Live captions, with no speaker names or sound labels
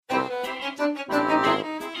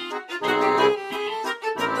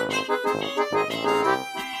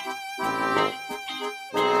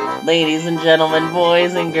Ladies and gentlemen,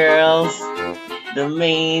 boys and girls, the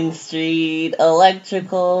Main Street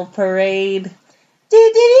Electrical Parade.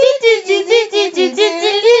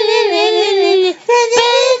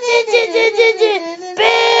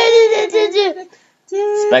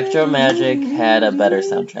 SpectroMagic had a better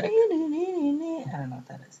soundtrack. I don't know what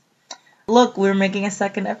that is. Look, we're making a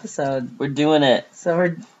second episode. We're doing it.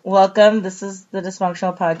 So welcome. This is the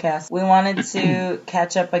Dysfunctional Podcast. We wanted to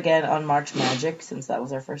catch up again on March Magic since that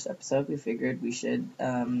was our first episode. We figured we should,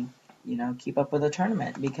 keep up with the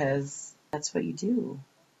tournament because that's what you do.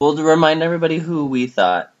 We'll remind everybody who we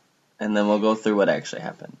thought, and then we'll go through what actually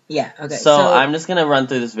happened. Yeah, okay. So I'm just going to run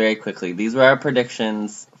through this very quickly. These were our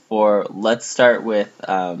predictions for, let's start with,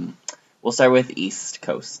 we'll start with East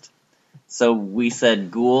Coast. So we said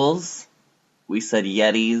ghouls, we said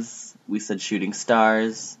yetis, we said shooting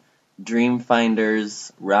stars,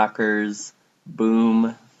 Dreamfinders, rockers,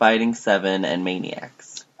 boom, fighting 7, and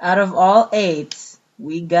maniacs. Out of all 8,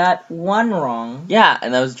 we got one wrong. Yeah,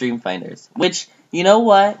 and that was Dreamfinders. Which, you know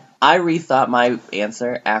what? I rethought my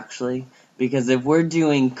answer, actually, because if we're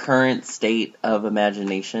doing current state of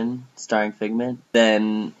imagination, starring Figment,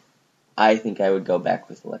 then I think I would go back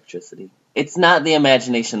with electricity. It's not the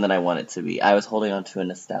imagination that I want it to be. I was holding on to a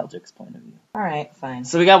nostalgic point of view. Alright, fine.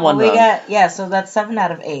 So we got one wrong. So that's 7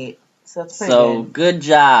 out of 8. So that's pretty good. Good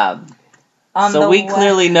job. So we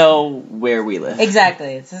clearly know where we live.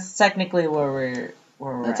 Exactly. This is technically where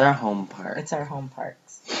we're That's at. our home park. It's our home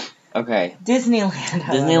parks. Okay. Disneyland,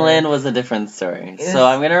 however. Disneyland was a different story. So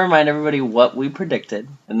I'm going to remind everybody what we predicted,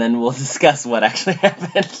 and then we'll discuss what actually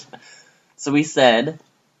happened. So we said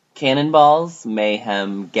cannonballs,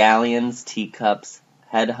 mayhem, galleons, teacups,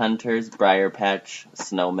 headhunters, briar patch,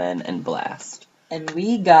 snowmen, and blast. And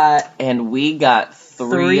we got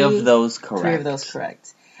 3 of those correct. 3 of those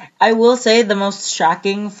correct. I will say the most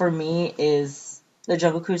shocking for me is the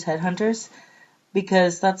Jungle Cruise Headhunters,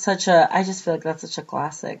 because I just feel like that's such a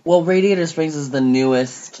classic. Well, Radiator Springs is the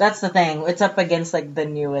newest. That's the thing. It's up against like the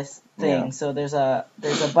newest thing. Yeah. So there's a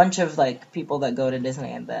bunch of like people that go to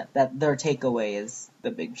Disneyland that their takeaway is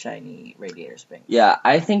the big shiny Radiator Springs. Yeah,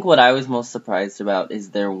 I think what I was most surprised about is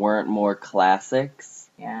there weren't more classics.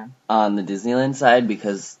 Yeah. On the Disneyland side,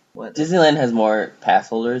 because Disneyland has more pass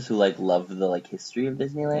holders who love the history of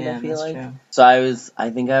Disneyland. Yeah, I feel like. True. So I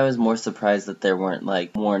think I was more surprised that there weren't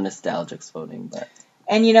more nostalgics voting, but.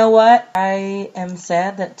 And you know what? I am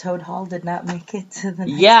sad that Toad Hall did not make it to the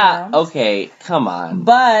next round. Okay, come on.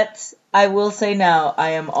 But I will say now, I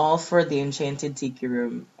am all for the Enchanted Tiki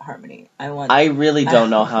Room harmony. I really don't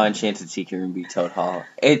know how Enchanted Tiki Room beat Toad Hall.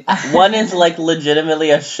 One is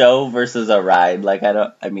legitimately a show versus a ride.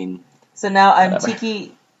 So now I'm whatever.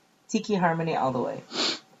 Tiki harmony all the way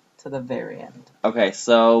to the very end. Okay,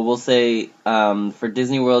 so we'll say for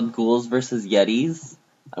Disney World, ghouls versus yetis.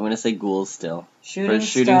 I'm gonna say ghouls still. Shooting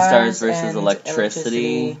stars versus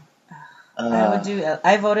electricity.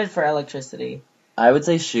 I voted for electricity. I would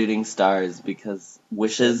say shooting stars because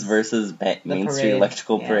Wishes versus Main Street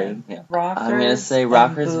Electrical Parade. Yeah. Rockers. I'm gonna say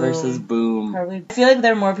rockers versus boom. Probably. I feel like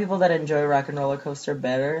there are more people that enjoy Rock and Roller Coaster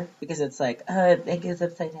better because it's it goes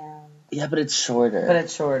upside down. Yeah, but it's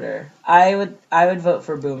shorter. I would vote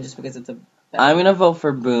for boom just because it's a. I'm gonna vote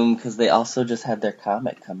for boom because they also just had their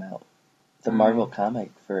comic come out. The Marvel comic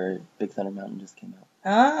for Big Thunder Mountain just came out.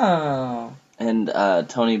 Oh. And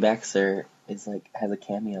Tony Baxter has a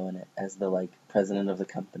cameo in it as the president of the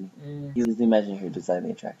company. He's the Imagineer who designed the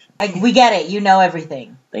attraction. We get it. You know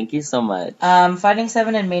everything. Thank you so much. Fighting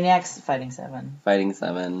 7 and Maniacs. Fighting 7. Fighting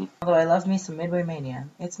 7. Although I love me some Midway Mania.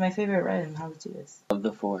 It's my favorite ride in Hollywood Studios. Of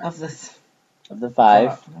the 4. Of the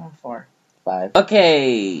 5. 4. 5.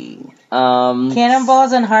 Okay.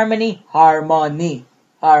 Cannonballs and Harmony. Harmony.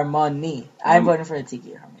 I'm voting for a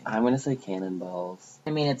Tiki Harmony. I'm gonna say Cannonballs.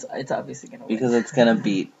 I mean, it's obviously gonna win because it's gonna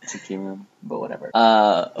beat Tiki Room. But whatever.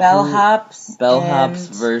 Bellhops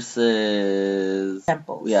versus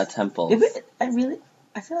Temples. Yeah, Temples. I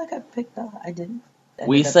feel like I picked Bellhops. I didn't.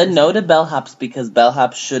 We said no to Bellhops because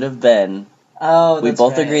Bellhops should have been. Oh, we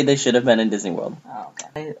both agreed they should have been in Disney World. Oh,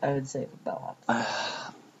 okay. I would say Bellhops.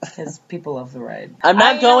 Because people love the ride. I'm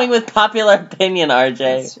not going with popular opinion,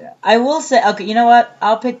 RJ. I will say, okay, you know what?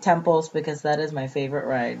 I'll pick Temples because that is my favorite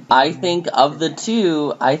ride. I think of the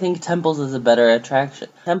two, I think Temples is a better attraction.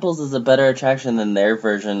 Temples is a better attraction than their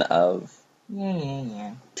version of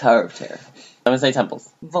Yeah. Tower of Terror. I'm gonna say Temples.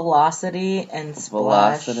 Velocity and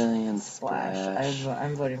Splash. Velocity and Splash.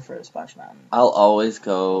 I'm voting for Splash Mountain. I'll always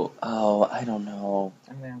go. Oh, I don't know.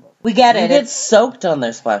 I'm gonna vote. We get it. You get soaked on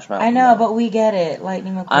their Splash Mountain. I know, though. but we get it.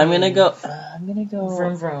 Lightning McQueen. I'm gonna go.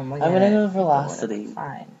 Vroom vroom. I'm gonna go Velocity.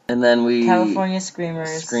 Fine. And then California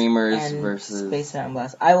Screamers. Screamers and versus Space Mountain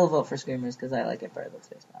Blast. I will vote for Screamers because I like it better than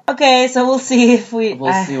Space Mountain. Okay, so we'll see if we.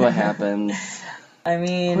 We'll see what happens. I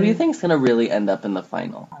mean, who do you think's gonna really end up in the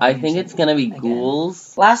final? I think it's gonna be again.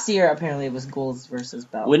 Ghouls. Last year apparently it was Ghouls versus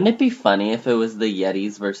Bell. Wouldn't it be funny if it was the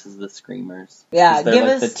Yetis versus the Screamers? Yeah, 'Cause they're give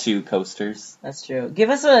like us the two coasters. That's true.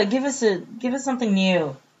 Give us something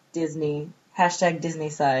new, Disney. # Disney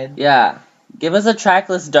side. Yeah, give us a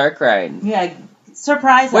trackless dark ride. Yeah,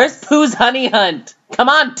 surprise us. Where's Pooh's Honey Hunt? Come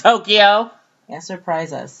on, Tokyo. Yeah,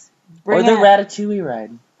 surprise us. Or the Ratatouille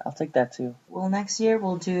ride. I'll take that too. Well, next year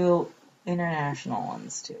we'll do international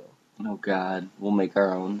ones too. Oh God, we'll make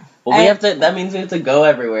our own. Well, we have to. That means we have to go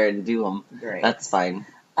everywhere and do them. Great. That's fine.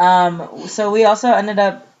 So we also ended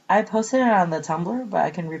up. I posted it on the Tumblr, but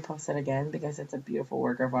I can repost it again because it's a beautiful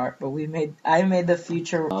work of art. But I made the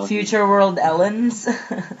future world Ellens.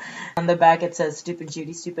 On the back it says "Stupid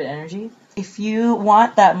Judy, Stupid Energy." If you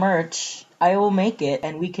want that merch, I will make it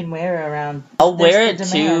and we can wear it around. I'll wear it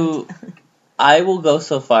too. I will go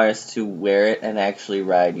so far as to wear it and actually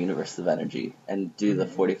ride Universe of Energy and do the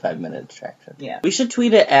 45-minute attraction. Yeah. We should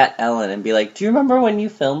tweet it at Ellen and be like, "Do you remember when you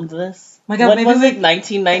filmed this? My God, when was it?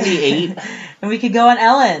 1998." And we could go on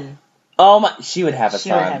Ellen. Oh my! She would have us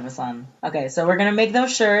on. She would have us on. Okay, so we're gonna make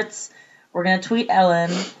those shirts. We're gonna tweet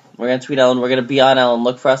Ellen. We're gonna tweet Ellen. We're gonna be on Ellen.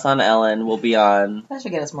 Look for us on Ellen. We'll be on. That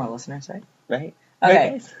should get us more listeners, right? Right.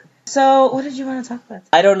 Okay. Right. So, what did you want to talk about?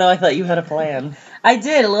 I don't know. I thought you had a plan. I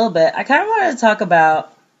did a little bit. I kind of wanted to talk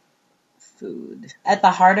about food. At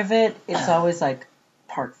the heart of it, it's always like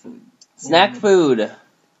park food, snack food,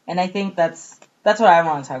 and I think that's what I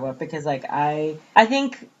want to talk about because like I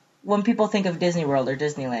think when people think of Disney World or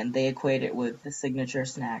Disneyland, they equate it with the signature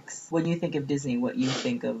snacks. When you think of Disney, what you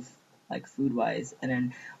think of like food wise, and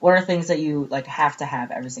then what are things that you like have to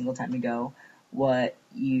have every single time you go? What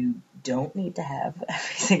you don't need to have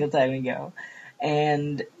every single time you go,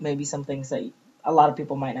 and maybe some things that a lot of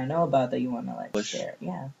people might not know about that you want to like share.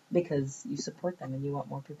 Yeah, because you support them and you want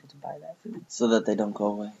more people to buy that food so that they don't go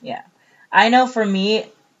away. Yeah, I know for me,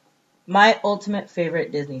 my ultimate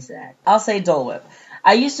favorite Disney snack, I'll say Dole Whip.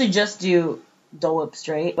 I used to just do Dole Whip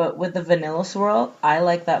straight, but with the vanilla swirl, I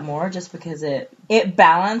like that more just because it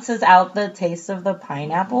balances out the taste of the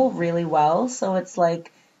pineapple really well, so it's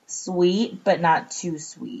like sweet, but not too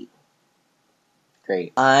sweet.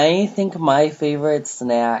 Great. I think my favorite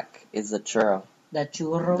snack is the churro. The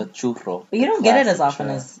churro? The churro. But you don't get it as often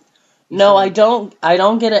as... No, I don't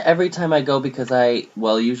get it every time I go because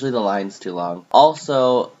usually the line's too long.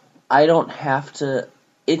 Also, I don't have to...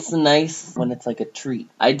 It's nice when it's like a treat.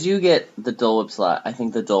 I do get the Dole Whips a lot. I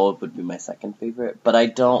think the Dole Whip would be my second favorite, but I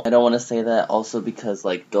don't want to say that also because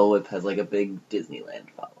like Dole Whip has like a big Disneyland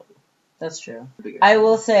following. That's true. I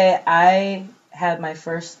will say I had my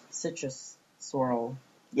first citrus swirl.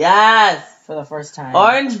 Yes! For the first time.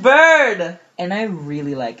 Orange Bird! And I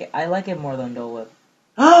really like it. I like it more than Dole Whip.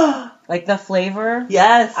 Like the flavor.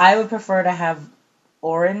 Yes! I would prefer to have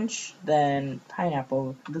orange than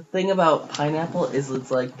pineapple. The thing about pineapple is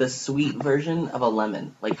it's like the sweet version of a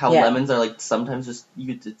lemon. Like how lemons are like sometimes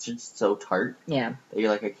it's just so tart. Yeah. That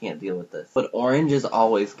you're like, I can't deal with this. But orange is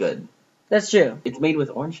always good. That's true. It's made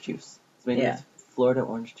with orange juice. It's made with Florida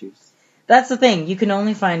orange juice. That's the thing. You can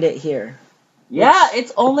only find it here. Yeah,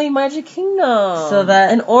 it's only Magic Kingdom. So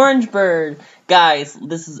that... An Orange Bird. Guys,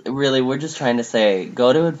 this is really, we're just trying to say,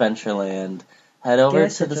 go to Adventureland, head over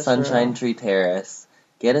to the Sunshine Tree Terrace,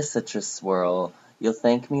 get a citrus swirl. You'll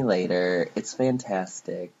thank me later. It's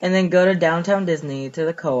fantastic. And then go to Downtown Disney to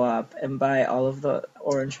the Co-op and buy all of the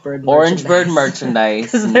Orange Bird merchandise. Orange Bird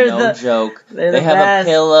merchandise. No joke. They have a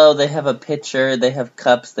pillow, they have a pitcher, they have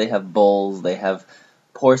cups, they have bowls, they have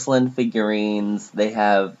porcelain figurines, they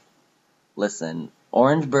have... Listen,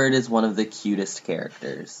 Orange Bird is one of the cutest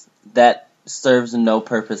characters that serves no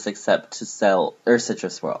purpose except to sell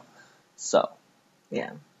Citrus Swirl. So,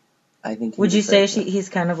 yeah. I think. Would you say he's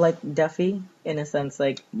kind of like Duffy in a sense,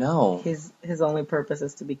 like no, his only purpose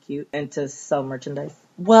is to be cute and to sell merchandise?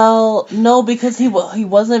 Well, no, because he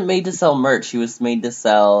wasn't made to sell merch. He was made to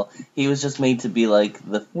sell. He was just made to be like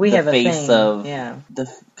the face of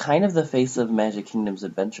the face of Magic Kingdom's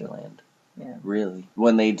Adventureland. Yeah. Really.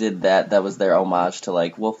 When they did that was their homage to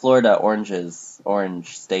like, well, Florida,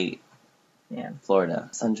 orange state. Yeah. Florida.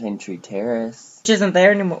 Sunshine Tree Terrace. Which isn't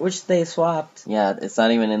there anymore, which they swapped. Yeah, it's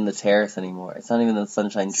not even in the terrace anymore. It's not even the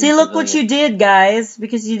Sunshine Tree. See, look what you did, guys,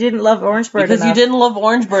 because you didn't love Orangeburg Because enough. you didn't love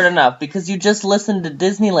Orangeburg enough. Because you just listened to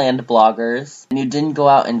Disneyland bloggers. And you didn't go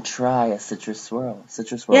out and try a citrus swirl.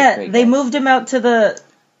 Citrus swirl is great, they guys. moved him out to the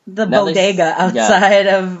Now bodega outside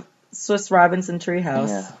of Swiss Robinson Treehouse.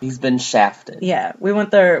 Yeah, he's been shafted. Yeah, we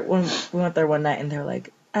went there one night, and they're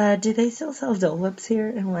like, "Do they still sell Dole Whips here?"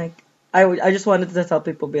 And I'm like, I just wanted to tell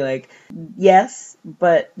people, be like, yes,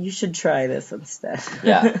 but you should try this instead.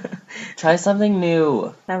 Yeah, try something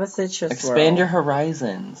new. Have a citrus Expand swirl. your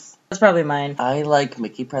horizons. That's probably mine. I like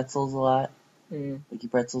Mickey pretzels a lot. Mickey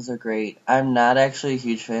pretzels are great. I'm not actually a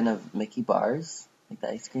huge fan of Mickey bars, like the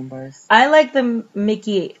ice cream bars. I like the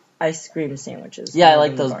Mickey ice cream sandwiches. Yeah, I more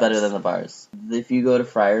like than those the better bars. than the bars. If you go to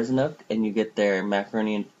Friar's Nook and you get their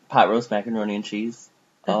pot roast macaroni and cheese,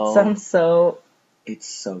 That sounds so... it's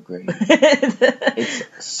so great.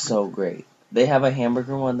 It's so great. They have a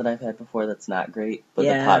hamburger one that I've had before that's not great, but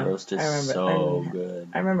the pot roast is so good.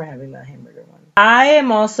 I remember having that hamburger one. I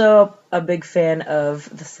am also a big fan of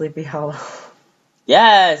the Sleepy Hollow.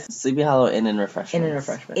 Yes! Sleepy Hollow Inn and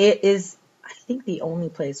Refreshments. It is, I think, the only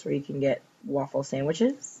place where you can get waffle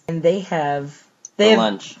sandwiches. And they have... For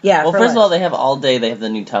lunch. Yeah, well, for first lunch. of all, they have all day. They have the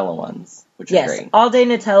Nutella ones, which are great. all day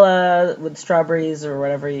Nutella with strawberries or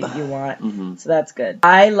whatever you want. Mm-hmm. So that's good.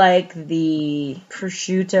 I like the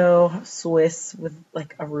prosciutto Swiss with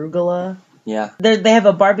like arugula. Yeah. They have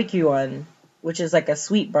a barbecue one, which is like a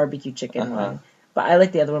sweet barbecue chicken one. But I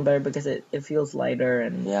like the other one better because it feels lighter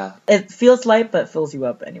and it feels light but fills you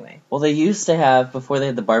up anyway. Well, they used to have, before they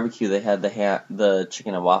had the barbecue, they had the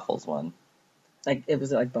chicken and waffles one. Like, it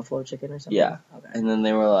was like buffalo chicken or something? Yeah. Okay. And then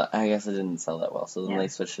they were like, I guess it didn't sell that well, so then they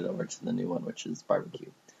switched it over to the new one, which is barbecue.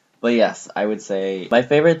 But yes, I would say my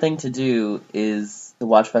favorite thing to do is to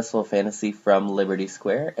watch Festival of Fantasy from Liberty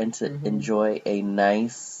Square and to enjoy a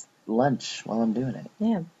nice lunch while I'm doing it.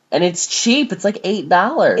 Yeah. And it's cheap. It's like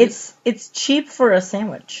 $8. It's cheap for a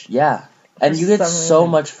sandwich. Yeah. And you get so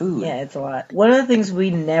much food. Yeah, it's a lot. One of the things we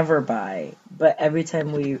never buy, but every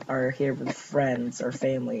time we are here with friends or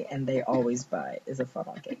family, and they always buy, is a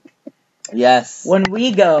funnel cake. Yes. When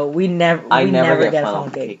we go, we never get a funnel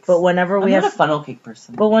cake. Cakes. But whenever we I'm have not a funnel cake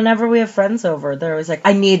person. But whenever we have friends over, they're always like,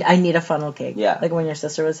 I need a funnel cake. Yeah. Like when your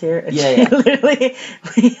sister was here. And Yeah. literally,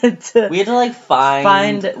 we had to like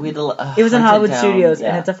find it was in Hollywood Studios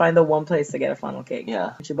and had to find the one place to get a funnel cake.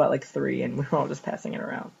 Yeah. She bought like 3 and we were all just passing it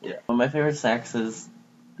around. Yeah. One of my favorite snacks is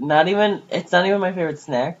it's not even my favorite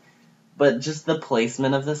snack, but just the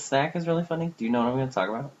placement of this snack is really funny. Do you know what I'm going to talk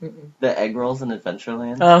about? Mm-mm. The egg rolls in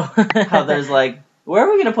Adventureland. Oh. How there's like, where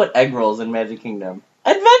are we going to put egg rolls in Magic Kingdom?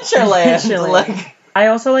 Adventureland! Like, I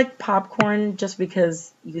also like popcorn just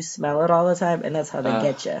because you smell it all the time and that's how they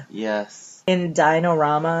get you. Yes. In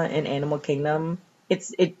Dino-Rama in Animal Kingdom,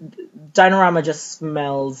 Dino-Rama just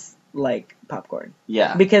smells like popcorn.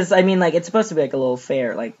 Yeah. Because I mean, like, it's supposed to be like a little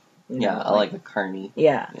fair, like, you know, I like a carny.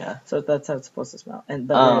 Yeah. Yeah. So that's how it's supposed to smell.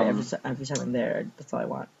 But every time I'm there, that's all I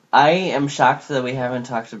want. I am shocked that we haven't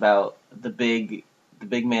talked about the big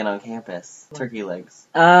man on campus, turkey legs.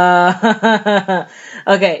 Okay,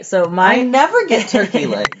 so I never get turkey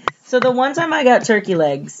legs. So the one time I got turkey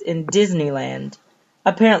legs in Disneyland,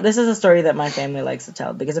 apparently this is a story that my family likes to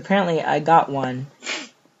tell because apparently I got one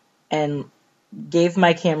and gave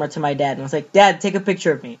my camera to my dad and was like, "Dad, take a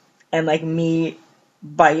picture of me," and like me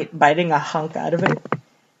biting a hunk out of it,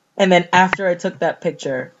 and then after I took that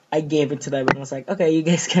picture, I gave it to them and was like, "Okay, you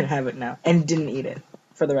guys can have it now," and didn't eat it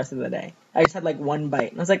for the rest of the day. I just had like one bite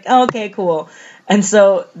and I was like, "Oh, okay, cool," and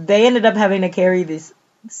so they ended up having to carry this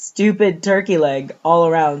stupid turkey leg all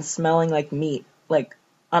around, smelling like meat, like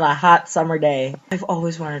on a hot summer day. I've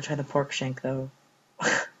always wanted to try the pork shank though.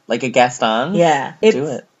 Like a Gaston? Yeah, do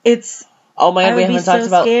it. It's. Oh my god, we haven't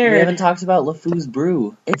Scared. talked about LeFou's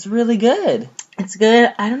Brew. It's really good. It's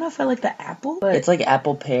good. I don't know if I like the apple, but it's like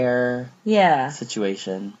apple pear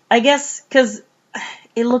situation. I guess because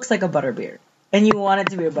it looks like a butterbeer, and you want it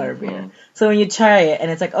to be a butterbeer. So when you try it, and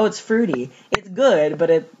it's like, oh, it's fruity. It's good,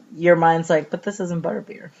 but your mind's like, but this isn't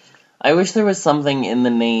butterbeer. I wish there was something in the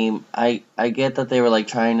name. I get that they were like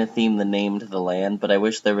trying to theme the name to the land, but I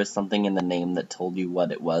wish there was something in the name that told you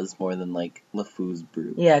what it was more than like LeFou's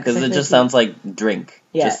Brew. Yeah, because it just sounds like drink.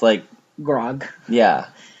 Yeah, just like grog. Yeah,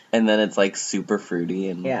 and then it's like super fruity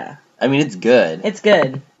and yeah. I mean, it's good. It's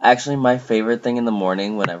good. Actually, my favorite thing in the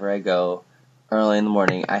morning, whenever I go early in the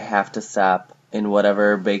morning, I have to stop in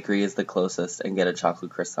whatever bakery is the closest and get a chocolate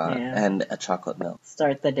croissant and a chocolate milk.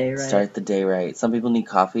 Start the day right. Some people need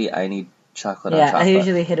coffee. I need chocolate on chocolate. I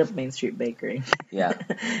usually hit up Main Street Bakery. Yeah.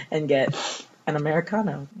 And get an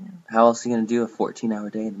Americano. Yeah. How else are you going to do a 14-hour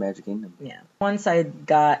day in the Magic Kingdom? Yeah. Once I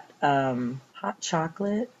got hot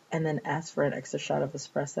chocolate and then asked for an extra shot of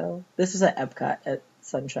espresso. This was at Epcot at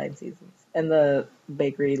Sunshine Seasons. And the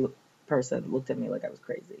bakery person looked at me like I was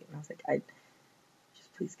crazy. And I was like,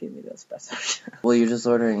 just please give me the espresso shot. Well, you're just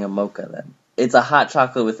ordering a mocha then. It's a hot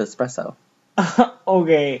chocolate with espresso.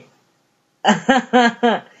 Okay.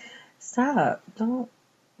 Stop. Don't.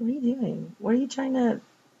 What are you doing? What are you trying to...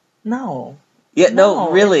 No. Yeah, No,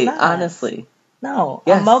 no, really, it's not. honestly. No.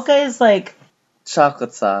 Yes. A mocha is like...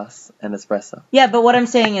 Chocolate sauce and espresso. Yeah, but what I'm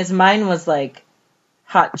saying is mine was like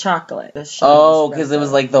hot chocolate. Oh, because it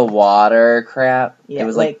was like the water crap. Yeah, it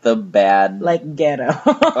was like the bad. Like ghetto.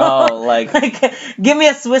 Oh, like give me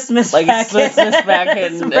a Swiss Miss like packet. Swiss Miss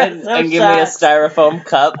packet and Espresso give me a shot. styrofoam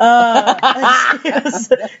cup.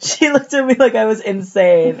 She looked at me like I was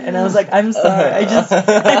insane, and I was like, "I'm sorry, I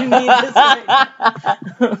need this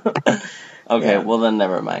right now." Okay, Yeah. well then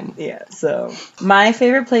never mind. Yeah, so my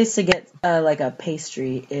favorite place to get like a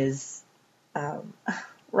pastry is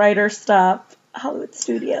Ryder Stop Hollywood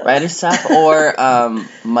Studios. Ryder Stop or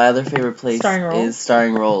my other favorite place Starring Rolls? is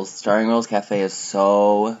Starring Rolls. Starring Rolls Cafe is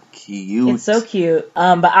so cute. It's so cute.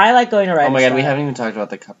 But I like going to Ryder Oh my god, Stop. we haven't even talked about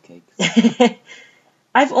the cupcakes.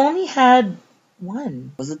 I've only had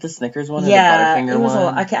one. Was it the Snickers one Yeah, or the Butterfinger it was.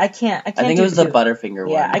 one? I can't. I think do it was the two. Butterfinger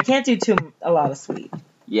Yeah, one. I can't do a lot of sweet.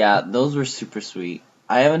 Yeah, those were super sweet.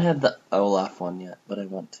 I haven't had the Olaf one yet, but I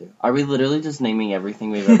want to. Are we literally just naming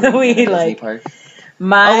everything we've ever We eaten at like- Disney Park?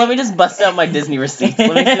 My Oh, let me just bust out my Disney receipts.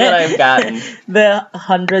 Let me see what I've gotten. the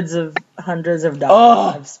hundreds of dollars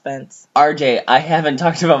Oh. I've spent. RJ, I haven't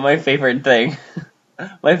talked about my favorite thing.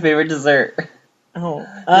 My favorite dessert. Oh,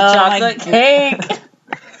 The chocolate cake!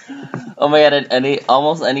 Oh my god, at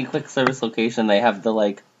almost any quick service location, they have the,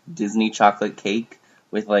 like, Disney chocolate cake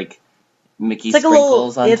with, like, Mickey It's like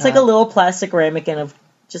sprinkles on It's top. like a little plastic ramekin of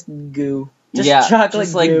just goo. Just yeah, chocolate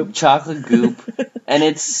just, like, goop. chocolate goop. And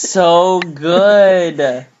it's so good.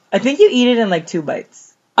 I think you eat it in like 2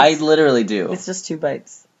 bites. I literally do. It's just 2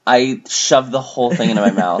 bites. I shove the whole thing into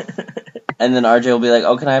my mouth. And then RJ will be like,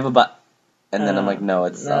 oh, can I have a bite? And then I'm like, no,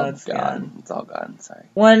 it's all it's gone. gone. It's all gone. Sorry.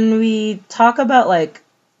 When we talk about like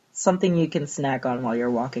something you can snack on while you're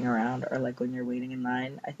walking around or like when you're waiting in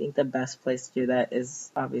line, I think the best place to do that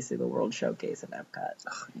is obviously the World Showcase in Epcot.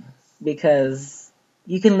 Oh, yes. Because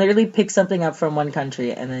you can literally pick something up from one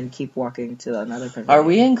country and then keep walking to another country. Are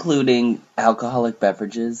we including alcoholic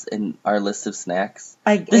beverages in our list of snacks?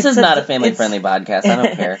 This it's is not a family-friendly podcast. I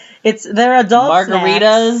don't care. They're adult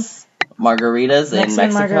snacks. Margaritas in Mexican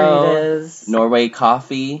Mexico. margaritas. Norway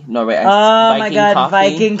coffee. Norway Oh Viking my god, coffee.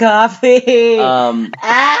 Viking coffee.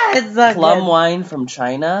 It's so Plum good. wine from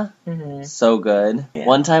China. Mhm. So good. Yeah.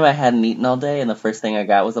 One time I hadn't eaten all day, and the first thing I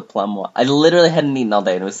got was a plum wine. I literally hadn't eaten all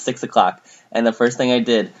day, and it was 6 o'clock. And the first thing I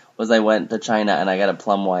did was I went to China, and I got a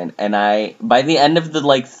plum wine. And by the end of the,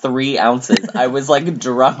 3 ounces, I was,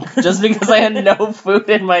 drunk just because I had no food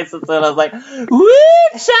in my system. And I was like, woo,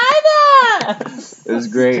 China! It was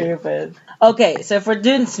great. Stupid. Okay, so if we're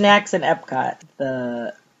doing snacks in Epcot,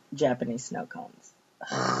 the Japanese snow cones.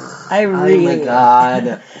 I really Oh my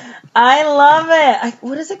god. I love it.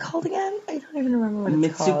 What is it called again? I don't even remember what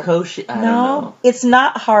it's called. Mitsukoshi. I don't No, know. it's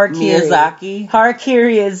not harakiri. Miyazaki?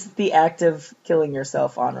 Harakiri is the act of killing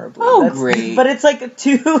yourself honorably. Oh, great. But it's like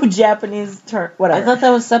 2 Japanese terms. Whatever. I thought that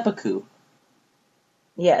was seppuku.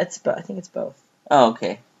 Yeah, I think it's both. Oh,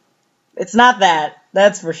 okay. It's not that.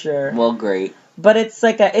 That's for sure. Well, great. But it's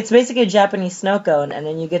basically a Japanese snow cone, and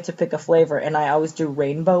then you get to pick a flavor. And I always do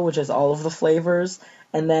rainbow, which is all of the flavors,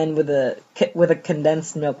 and then with a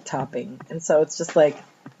condensed milk topping. And so it's just like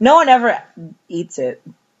no one ever eats it.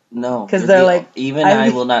 No. 'Cause they're like, even I I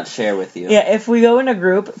will not share with you. Yeah, if we go in a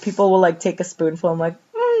group, people will like take a spoonful. I'm like,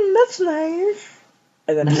 that's nice,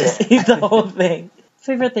 and then I just eat the whole thing.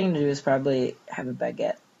 Favorite thing to do is probably have a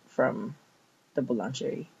baguette from the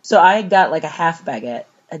boulangerie. So I got like a half baguette,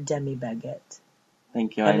 a demi baguette.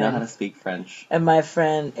 Thank you. And I know then- how to speak French. And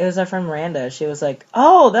it was our friend Miranda. She was like,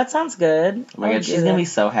 "Oh, that sounds good." Oh my god, she's gonna be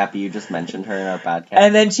so happy you just mentioned her in our podcast.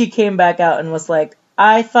 And then she came back out and was like,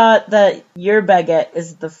 "I thought that your baguette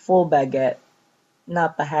is the full baguette,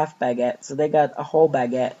 not the half baguette." So they got a whole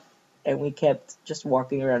baguette, and we kept just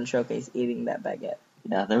walking around Showcase eating that baguette.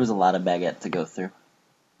 Yeah, there was a lot of baguette to go through.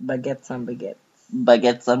 Baguettes on baguettes.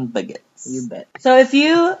 Baguettes on baguettes. You bet. So if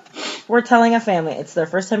you were telling a family it's their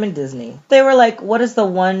first time in Disney, they were like, what is the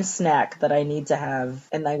one snack that I need to have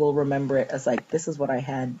and I will remember it as like, this is what I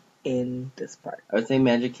had in this park? I would say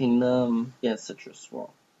Magic Kingdom. Yeah, citrus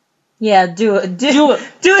swirl. Yeah, do it. Do it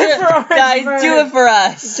for Orange guys, Bird. do it for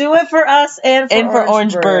us. Do it for us and for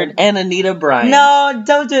Orange Bird and Anita Bryant. No,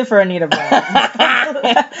 don't do it for Anita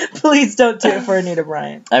Bryant. Please don't do it for Anita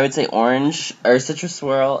Bryant. I would say orange or citrus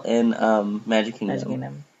swirl in Magic Kingdom. Magic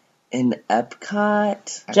Kingdom. In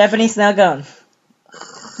Epcot. Japanese snail cone.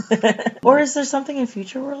 Or is there something in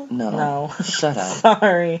Future World? No. Shut up.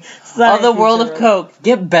 Sorry. Oh, the World of Coke.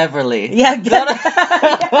 Get Beverly. Yeah.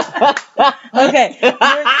 Okay.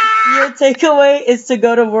 Your takeaway is to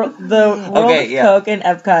go to the World of Coke in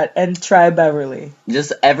Epcot and try Beverly.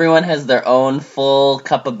 Just everyone has their own full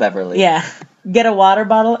cup of Beverly. Yeah. Get a water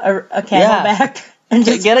bottle, a Camelback. And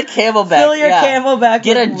just get a Camelback. Fill your Camelback.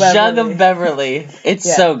 Get with a jug of Beverly.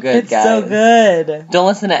 It's so good, guys. It's so good. Don't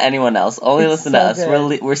listen to anyone else. Only listen to us.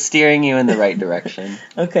 Good. We're steering you in the right direction.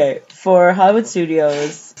 Okay, for Hollywood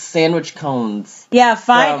Studios, sandwich cones. Yeah,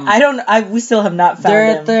 fine. We still have not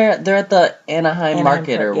found them. They're at the Anaheim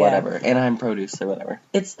Market or whatever. Anaheim Produce or whatever.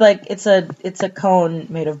 It's like it's a cone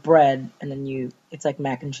made of bread, and then it's like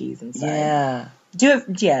mac and cheese inside. Yeah. Do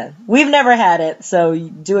it, yeah. We've never had it, so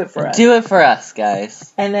do it for us. Do it for us,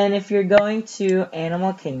 guys. And then if you're going to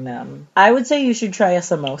Animal Kingdom, I would say you should try a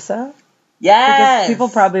samosa. Yes! Because people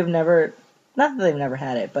probably have never, not that they've never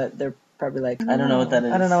had it, but they're probably like, I don't know what that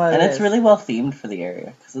is. I don't know what it is. And it's really well themed for the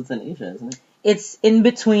area, because it's in Asia, isn't it? It's in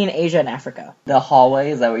between Asia and Africa. The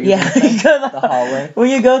hallway, is that what you're saying? The hallway? When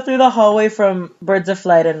you go through the hallway from Birds of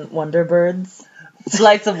Flight and Wonder Birds,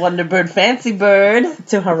 Flights of Wonderbird, Fancy Bird,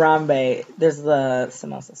 to Harambe, there's the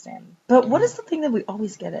samosa stand. But what is the thing that we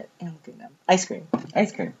always get at Animal Kingdom? Ice cream.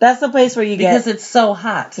 Ice cream. That's the place where you because it's so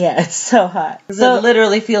hot. Yeah, it's so hot. So it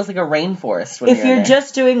literally feels like a rainforest when if you're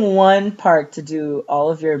just doing one park to do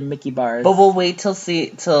all of your Mickey bars. But we'll wait till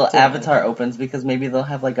Avatar opens, because maybe they'll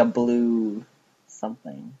have like a blue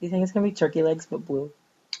something. You think it's gonna be turkey legs but blue?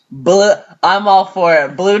 Blue. I'm all for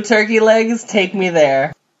it. Blue turkey legs. Take me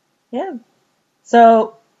there. Yeah.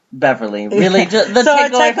 So Beverly, really, just the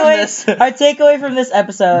takeaway from this. Our takeaway from this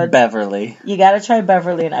episode: Beverly. You gotta try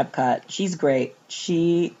Beverly in Epcot. She's great.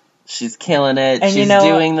 She's killing it. And she's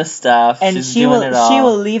doing the stuff. And she's doing it all. She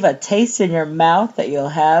will leave a taste in your mouth that you'll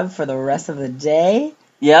have for the rest of the day.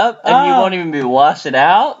 Yep, and you won't even be washing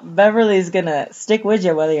out. Beverly's gonna stick with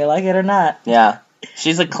you whether you like it or not. Yeah,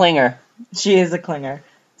 she's a clinger. She is a clinger.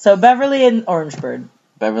 So Beverly and Orange Bird.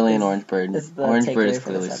 Beverly and Orange Bird. Orange Bird is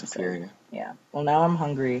clearly superior. Yeah. Well, now I'm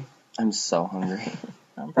hungry. I'm so hungry.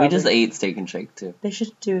 We just ate Steak and Shake, too. They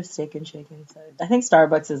should do a Steak and Shake inside. I think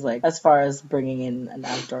Starbucks is like, as far as bringing in an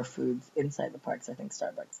outdoor food inside the parks, I think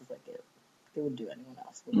Starbucks is like it. They would do anyone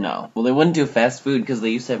else. No. Well, they wouldn't do fast food because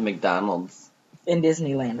they used to have McDonald's. In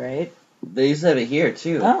Disneyland, right? They used to have it here,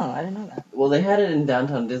 too. Oh, I didn't know that. Well, they had it in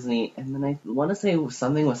Downtown Disney, and then I want to say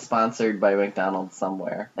something was sponsored by McDonald's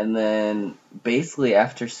somewhere. And then, basically,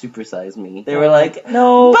 after Super Size Me, they were like,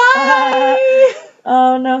 no, bye!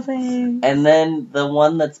 Oh, no thanks. And then the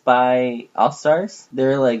one that's by All-Stars,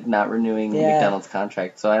 they're, like, not renewing the McDonald's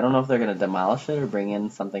contract, so I don't know if they're going to demolish it or bring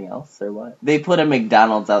in something else or what. They put a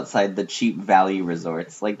McDonald's outside the cheap value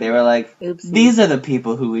resorts. Like, they were like, Oopsie. These are the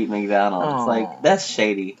people who eat McDonald's. Aww. Like, that's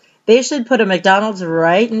shady. They should put a McDonald's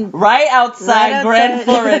right outside Grand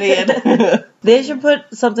Floridian. They should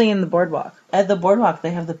put something in the boardwalk. At the boardwalk,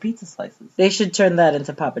 they have the pizza slices. They should turn that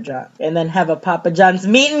into Papa John's. And then have a Papa John's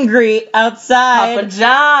meet and greet outside. Papa John!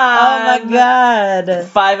 Oh my god.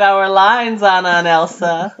 5-hour lines on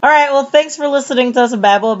Elsa. Alright, well thanks for listening to us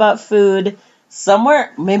babble about food.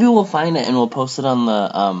 Somewhere, maybe we'll find it and we'll post it on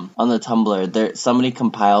the Tumblr. Somebody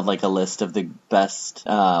compiled like a list of the best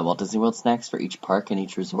Walt Disney World snacks for each park and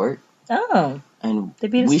each resort. Oh. And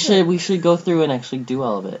we should go through and actually do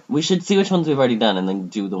all of it. We should see which ones we've already done and then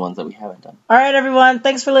do the ones that we haven't done. All right, everyone.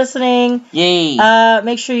 Thanks for listening. Yay.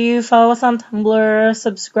 Make sure you follow us on Tumblr,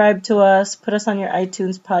 subscribe to us, put us on your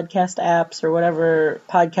iTunes podcast apps or whatever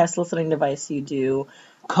podcast listening device you do.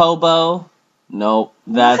 Kobo. Nope.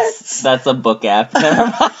 That's a book app.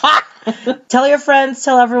 Tell your friends,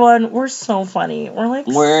 tell everyone, we're so funny. We're really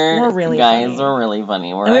funny. We're really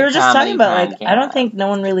funny. And we were just talking about, I don't think no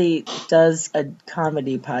one really does a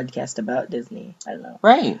comedy podcast about Disney. I don't know.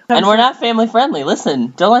 Right. And we're not family friendly.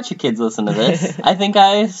 Listen, don't let your kids listen to this. I think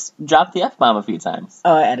I dropped the F-bomb a few times.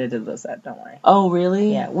 Oh, I edited those out, don't worry. Oh,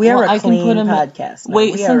 really? Yeah, we are a clean podcast. No,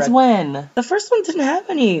 wait, since when? The first one didn't have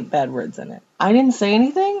any bad words in it. I didn't say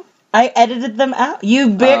anything? I edited them out.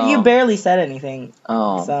 You barely said anything.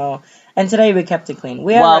 Oh. So, and today we kept it clean.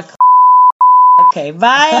 We are okay,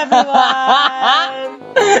 bye everyone!